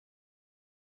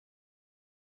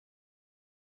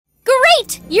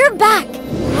Great! You're back!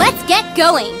 Let's get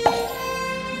going!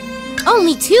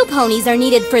 Only 2 ponies are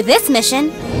needed for this mission.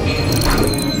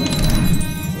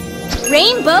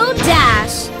 Rainbow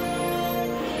Dash.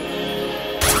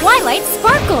 Twilight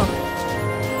Sparkle.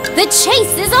 The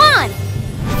chase is on!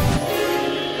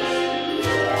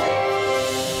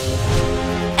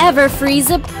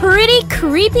 Everfree's a pretty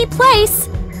creepy place.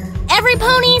 Every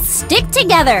pony stick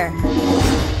together.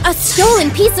 A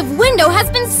stolen piece of window has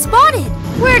been spotted.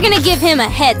 We're gonna give him a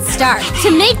head start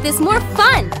to make this more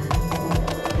fun.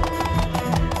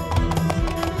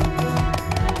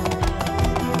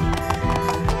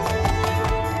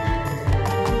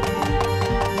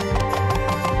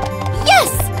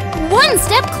 Yes! One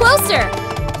step closer.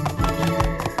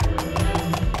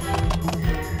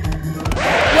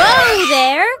 Whoa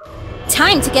there!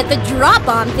 Time to get the drop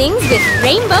on things with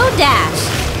Rainbow Dash.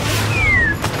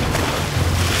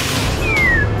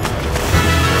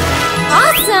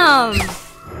 Awesome!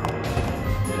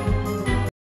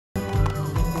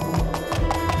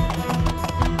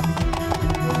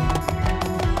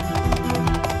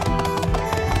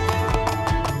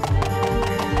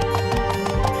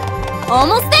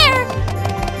 Almost there!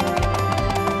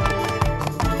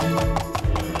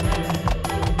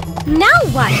 Now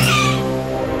what?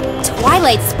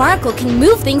 Twilight Sparkle can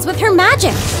move things with her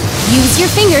magic. Use your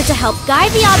finger to help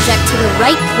guide the object to the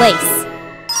right place.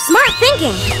 Smart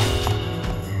thinking!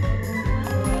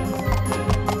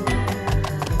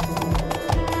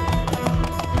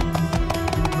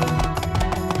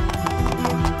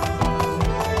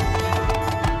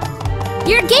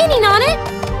 You're gaining on it!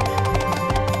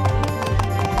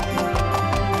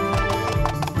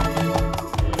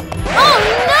 Oh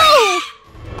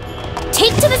no!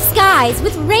 Take to the skies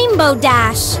with Rainbow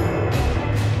Dash.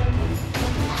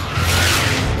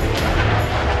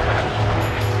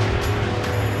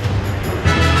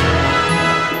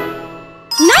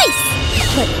 Nice!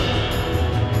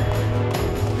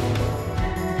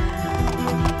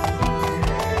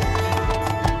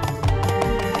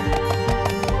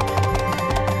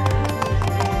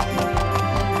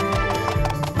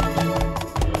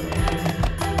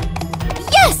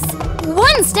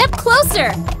 One step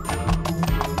closer!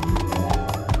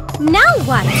 Now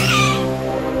what?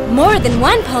 More than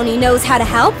one pony knows how to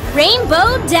help.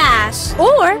 Rainbow Dash!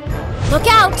 Or, look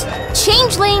out!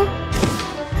 Changeling!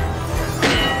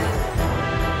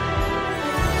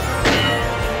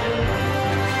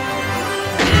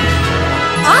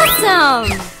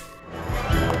 Awesome!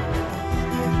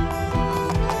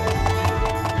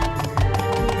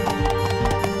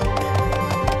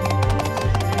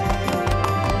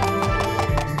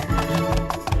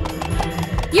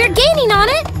 You're gaining on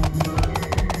it!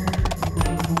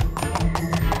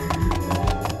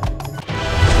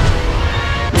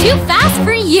 Too fast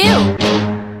for you!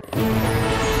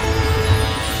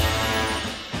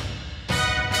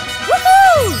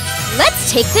 Woohoo!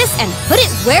 Let's take this and put it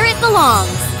where it belongs.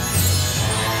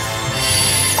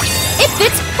 It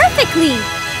fits perfectly!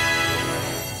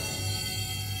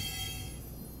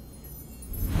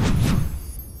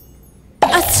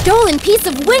 A stolen piece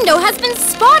of window has been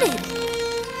spotted!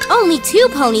 Only 2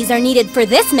 ponies are needed for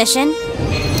this mission.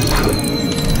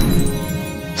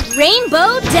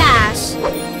 Rainbow Dash!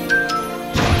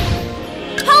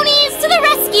 Ponies to the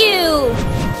rescue!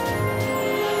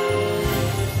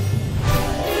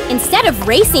 Instead of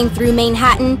racing through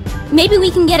Manhattan, maybe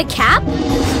we can get a cab?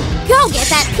 Go get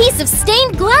that piece of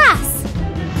stained glass!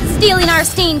 Stealing our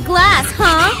stained glass,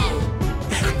 huh?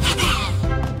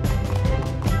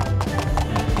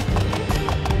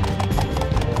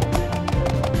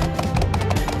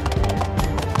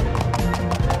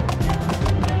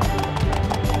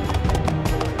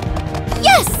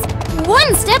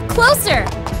 One step closer!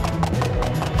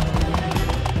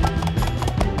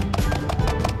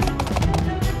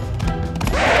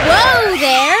 Whoa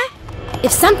there!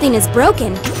 If something is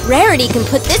broken, Rarity can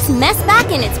put this mess back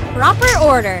in its proper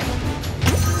order.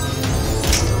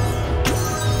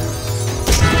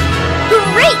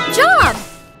 Great job!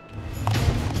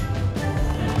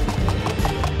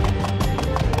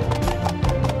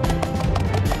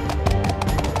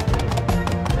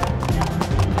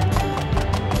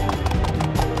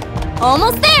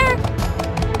 Almost there!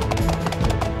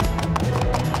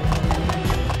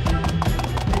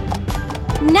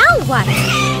 Now what?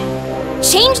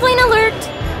 Changeling alert!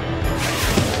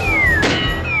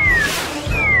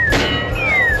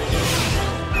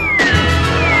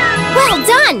 Well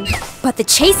done! But the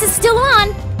chase is still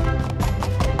on!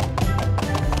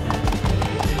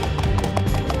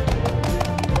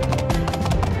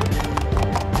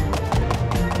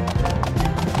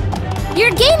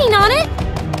 You're gaining on it!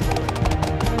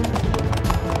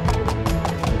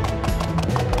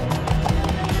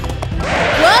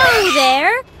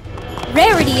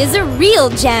 is a real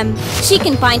gem. She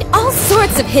can find all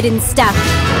sorts of hidden stuff.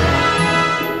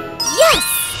 Yes!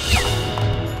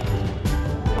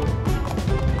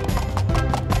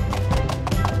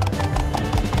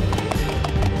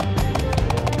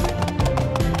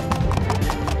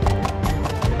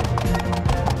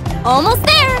 Almost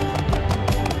there!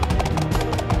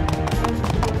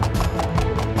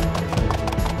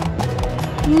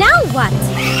 Now what?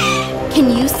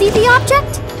 Can you see the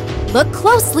object? Look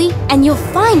closely and you'll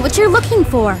find what you're looking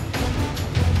for.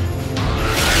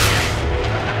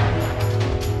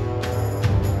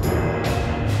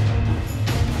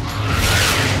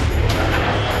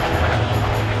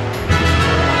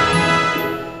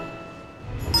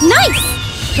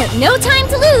 Nice! But no time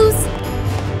to lose!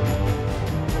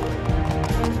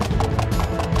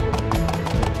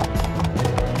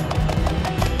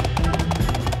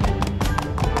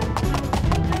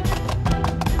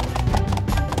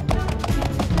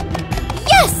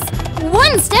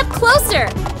 One step closer!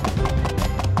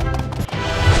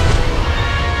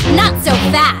 Not so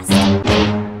fast!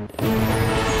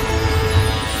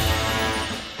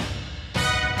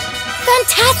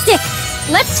 Fantastic!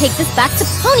 Let's take this back to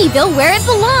Ponyville where it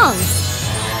belongs!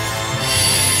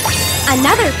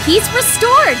 Another piece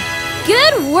restored!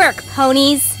 Good work,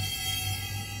 ponies!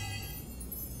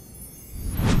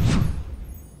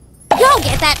 Go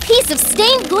get that piece of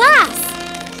stained glass!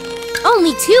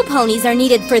 Only 2 ponies are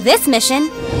needed for this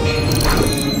mission.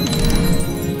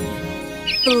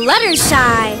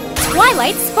 Fluttershy,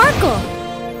 Twilight Sparkle,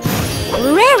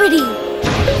 Rarity.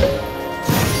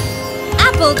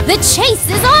 Apple, the chase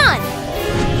is on!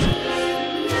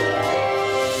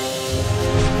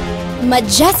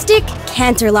 Majestic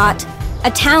Canterlot,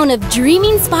 a town of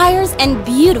dreaming spires and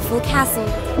beautiful castles.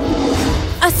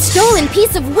 A stolen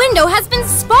piece of window has been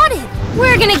spotted!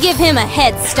 We're gonna give him a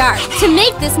head start to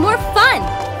make this more fun!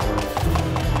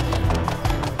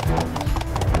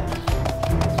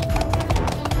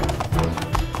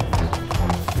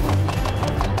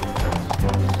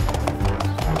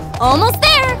 Almost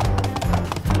there!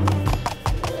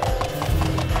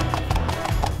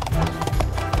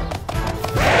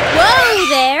 Whoa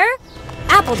there!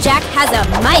 Applejack has a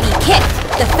mighty kick.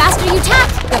 The faster you tap,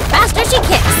 the faster she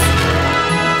kicks.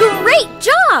 Great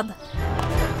job!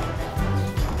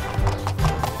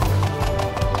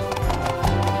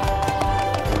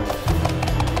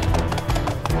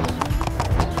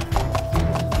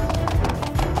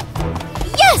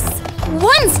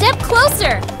 One step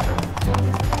closer!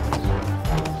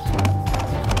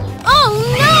 Oh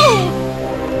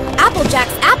no!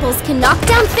 Applejack's apples can knock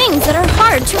down things that are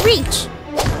hard to reach.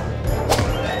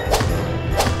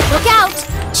 Look out!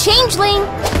 Changeling!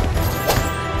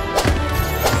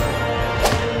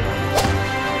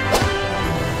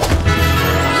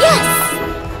 Yes!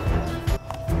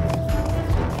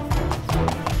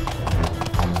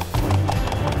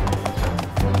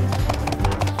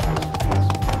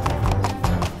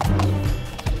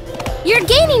 You're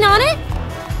gaining on it!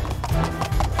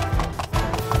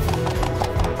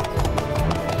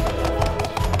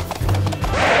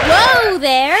 Whoa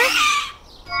there!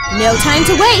 No time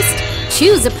to waste!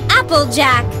 Choose a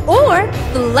Applejack or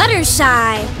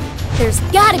Fluttershy. There's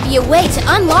gotta be a way to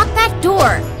unlock that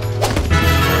door.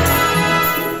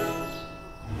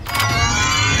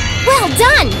 Well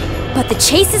done! But the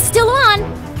chase is still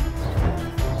on.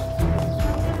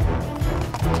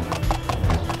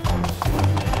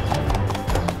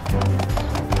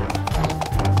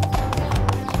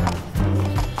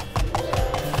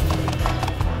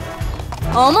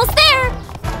 Almost there!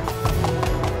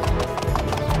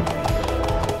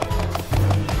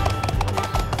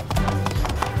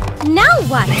 Now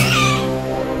what?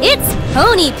 It's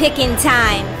pony picking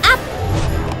time!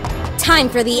 Time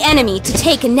for the enemy to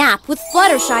take a nap with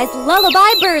Fluttershy's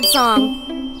lullaby birdsong.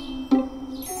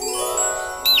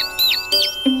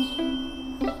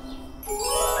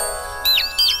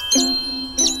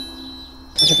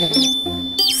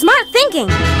 Smart thinking!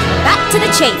 Back to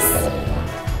the chase!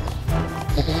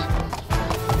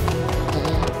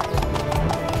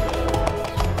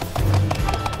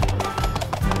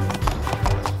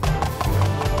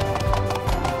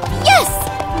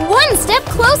 One step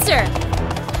closer!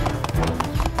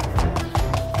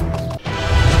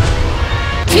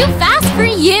 Too fast for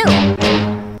you!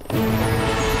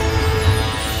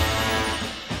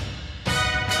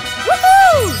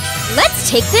 Woohoo! Let's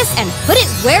take this and put it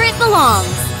where it belongs.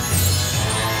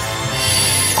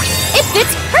 It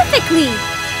fits perfectly!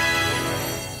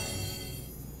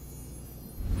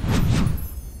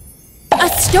 A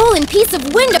stolen piece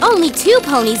of window! Only 2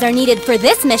 ponies are needed for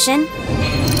this mission.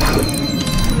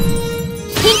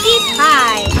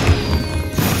 PinkiePie,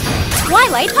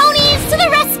 Twilight ponies to the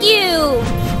rescue!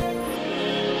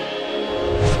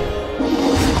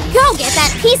 Go get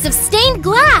that piece of stained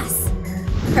glass!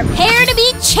 Prepare to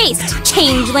be chased,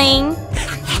 changeling!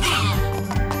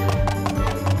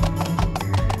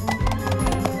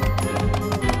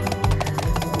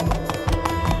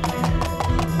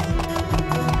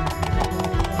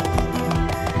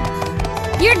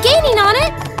 You're gaining on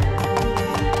it!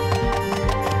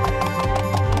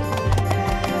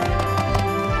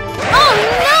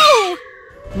 Oh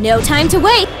no! No time to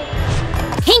wait!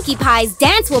 PinkiePie's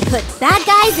dance will put bad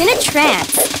guys in a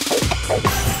trance!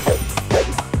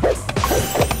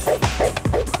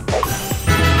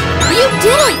 You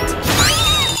did it!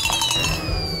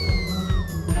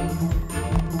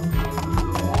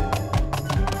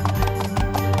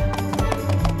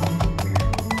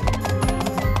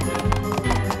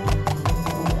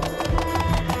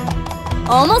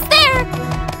 Almost there!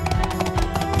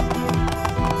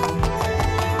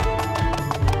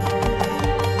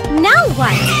 Now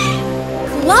what?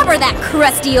 Clobber that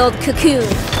crusty old cocoon!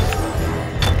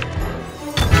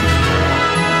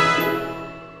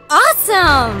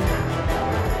 Awesome!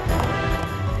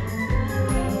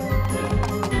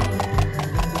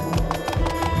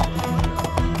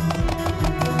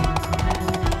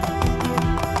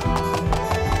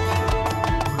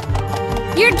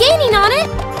 You're gaining on it!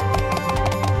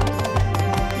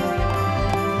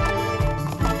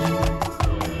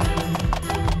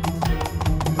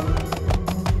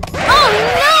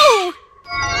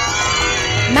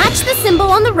 Match the symbol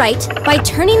on the right by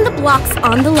turning the blocks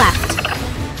on the left.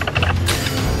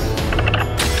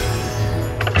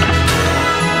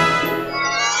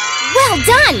 Well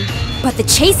done! But the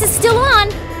chase is still on.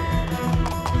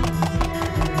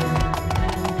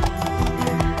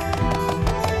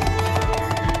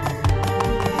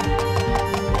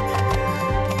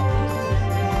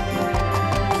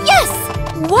 Yes!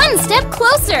 One step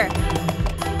closer!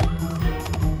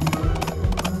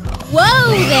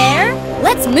 Whoa there!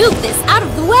 Let's move this out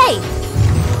of the way!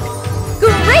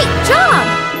 Great job!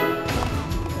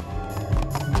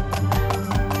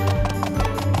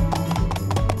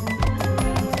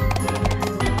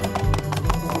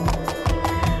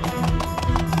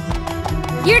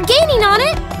 You're gaining on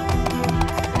it!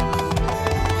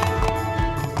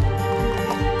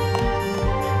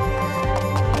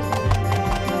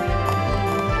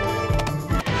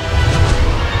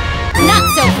 Not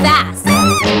so fast!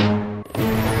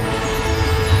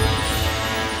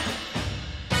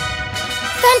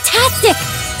 Fantastic!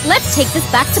 Let's take this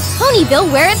back to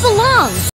Ponyville where it belongs!